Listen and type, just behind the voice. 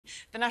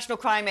The National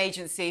Crime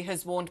Agency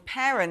has warned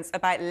parents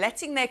about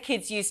letting their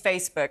kids use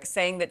Facebook,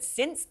 saying that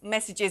since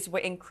messages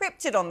were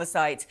encrypted on the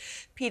site,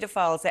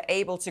 paedophiles are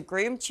able to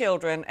groom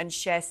children and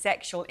share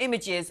sexual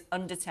images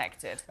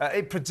undetected.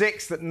 It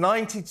predicts that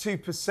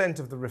 92%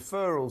 of the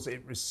referrals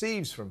it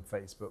receives from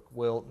Facebook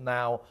will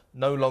now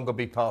no longer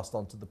be passed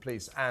on to the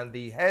police. And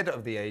the head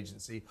of the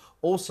agency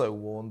also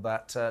warned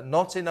that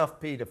not enough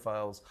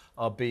paedophiles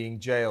are being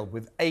jailed,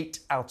 with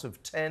 8 out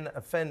of 10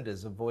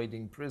 offenders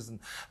avoiding prison.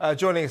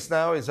 Joining us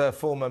now is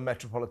former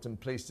Metropolitan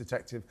Police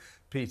Detective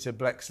Peter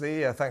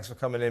Bleksley. Thanks for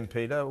coming in,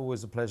 Peter.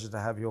 Always a pleasure to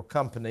have your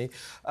company.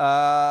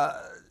 I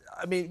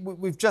mean,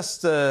 we've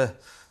just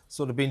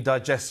sort of been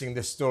digesting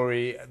this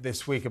story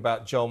this week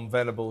about John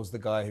Venables, the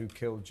guy who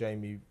killed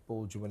Jamie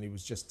Bulger when he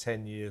was just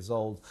 10 years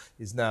old,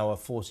 is now a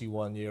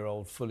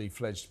 41-year-old fully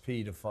fledged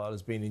paedophile,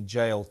 has been in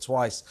jail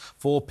twice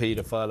for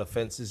paedophile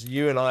offences.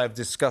 You and I have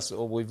discussed,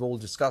 or we've all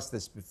discussed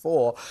this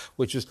before,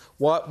 which is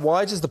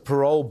why does the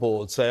parole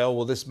board say, oh,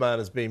 well, this man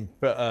has been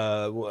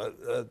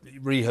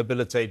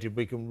rehabilitated,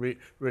 we can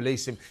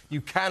release him?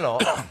 You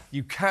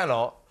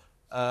cannot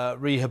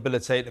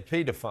rehabilitate a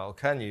paedophile,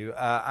 can you?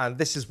 And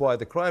this is why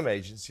the crime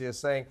agency are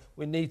saying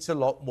we need to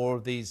lock more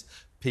of these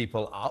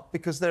people up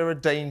because they're a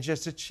danger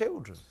to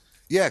children.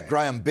 Yeah,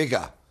 Graham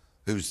Bigger,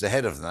 who's the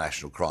head of the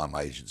National Crime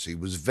Agency,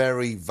 was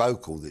very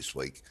vocal this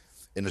week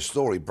in a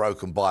story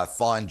broken by a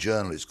fine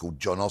journalist called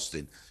John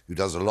Austin, who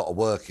does a lot of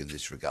work in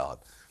this regard.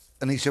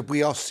 And he said,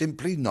 we are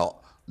simply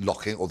not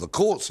locking, or the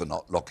courts are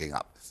not locking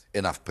up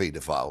enough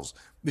paedophiles.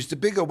 Mr.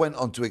 Bigger went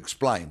on to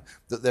explain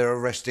that they're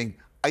arresting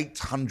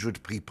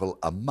 800 people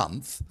a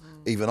month,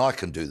 even I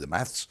can do the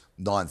maths,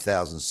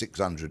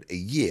 9,600 a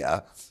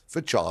year,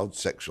 for child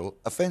sexual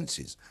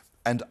offences.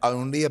 And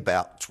only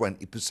about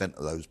 20%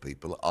 of those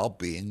people are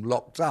being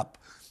locked up.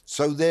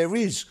 So there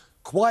is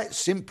quite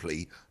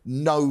simply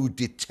no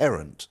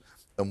deterrent.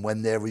 And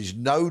when there is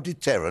no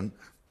deterrent,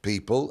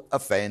 people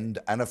offend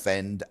and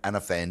offend and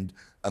offend,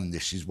 and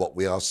this is what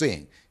we are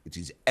seeing. It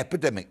is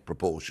epidemic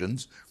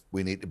proportions.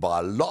 We need to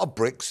buy a lot of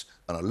bricks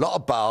and a lot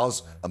of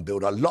bars and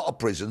build a lot of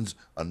prisons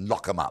and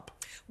lock them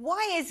up.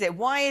 Why is it?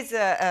 Why is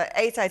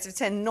 8 out of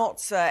 10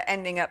 not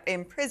ending up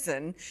in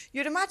prison?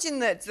 You'd imagine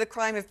that the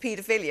crime of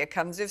paedophilia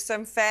comes with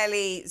some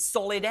fairly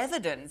solid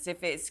evidence,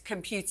 if it's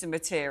computer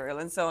material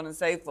and so on and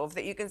so forth,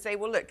 that you can say,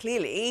 well, look,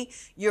 clearly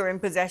you're in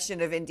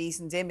possession of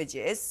indecent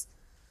images,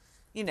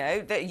 you know,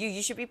 that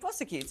you should be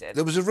prosecuted.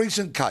 There was a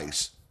recent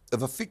case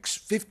of a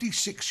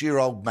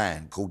 56-year-old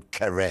man called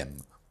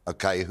Kerem,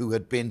 OK, who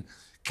had been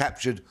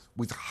captured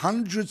with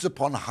hundreds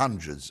upon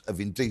hundreds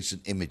of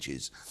indecent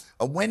images.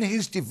 And when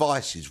his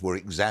devices were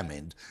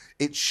examined,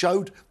 it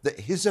showed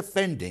that his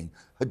offending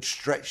had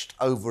stretched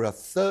over a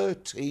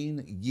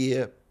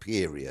 13-year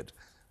period.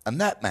 And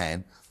that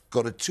man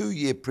got a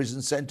 2-year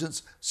prison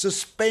sentence,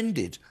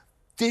 suspended,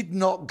 did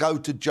not go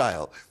to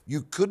jail.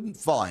 You couldn't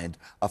find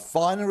a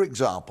finer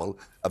example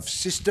of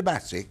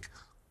systematic,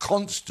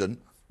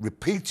 constant,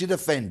 repeated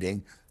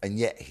offending, and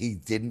yet he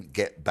didn't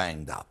get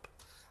banged up.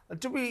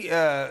 Do we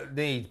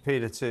need,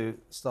 Peter, to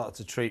start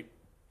to treat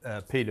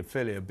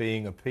paedophilia,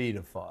 being a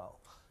paedophile,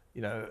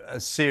 you know,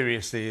 as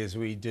seriously as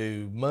we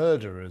do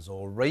murderers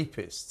or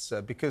rapists?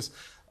 Because,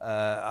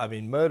 I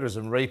mean, murderers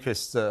and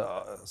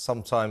rapists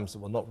sometimes,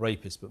 well, not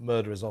rapists, but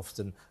murderers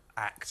often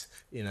act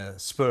in a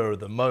spur of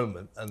the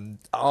moment and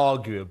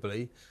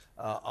arguably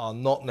are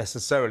not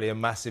necessarily a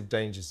massive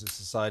danger to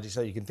society.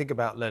 So you can think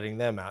about letting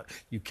them out.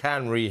 You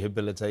can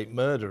rehabilitate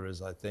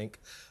murderers, I think,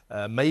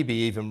 maybe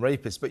even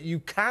rapists, but you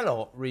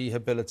cannot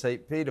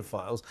rehabilitate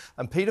paedophiles.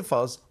 And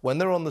paedophiles, when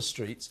they're on the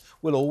streets,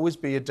 will always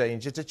be a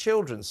danger to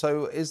children.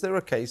 So is there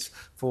a case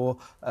for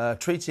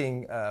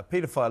treating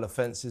paedophile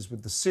offences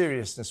with the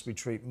seriousness we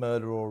treat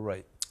murder or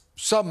rape?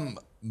 Some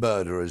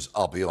murderers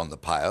are beyond the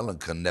pale and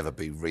can never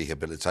be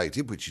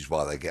rehabilitated, which is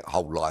why they get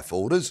whole life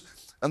orders.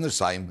 And the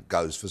same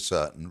goes for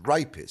certain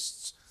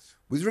rapists.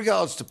 With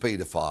regards to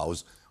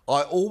paedophiles,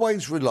 I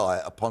always rely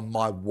upon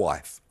my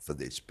wife for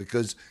this,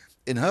 because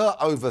in her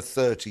over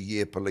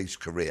 30-year police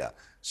career,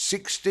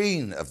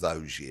 16 of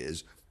those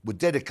years were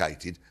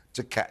dedicated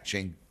to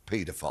catching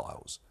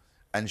paedophiles.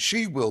 And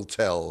she will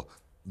tell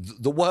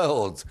the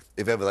world,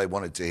 if ever they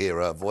wanted to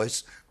hear her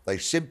voice, they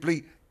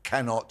simply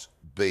cannot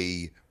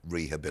be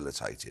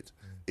rehabilitated.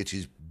 It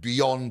is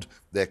beyond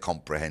their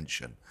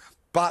comprehension.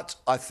 But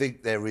I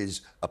think there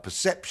is a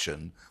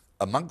perception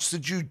amongst the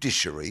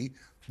judiciary,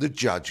 the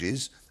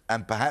judges,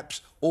 and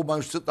perhaps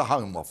almost at the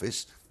Home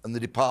Office and the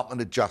Department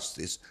of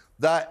Justice,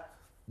 that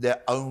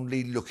they're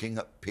only looking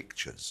at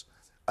pictures.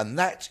 And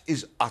that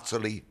is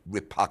utterly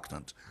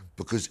repugnant,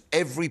 because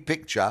every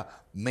picture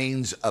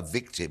means a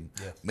victim,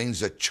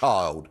 means a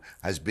child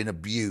has been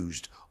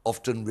abused,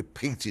 often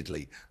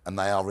repeatedly, and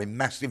they are in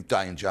massive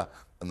danger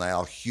and they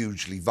are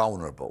hugely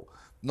vulnerable.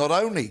 Not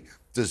only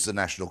does the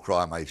National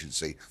Crime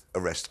Agency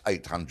arrest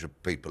 800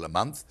 people a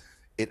month,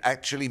 it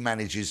actually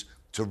manages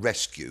to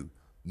rescue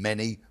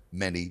many,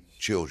 many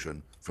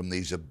children from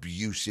these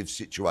abusive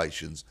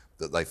situations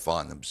that they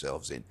find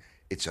themselves in.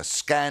 It's a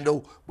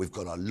scandal. We've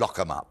got to lock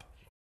them up.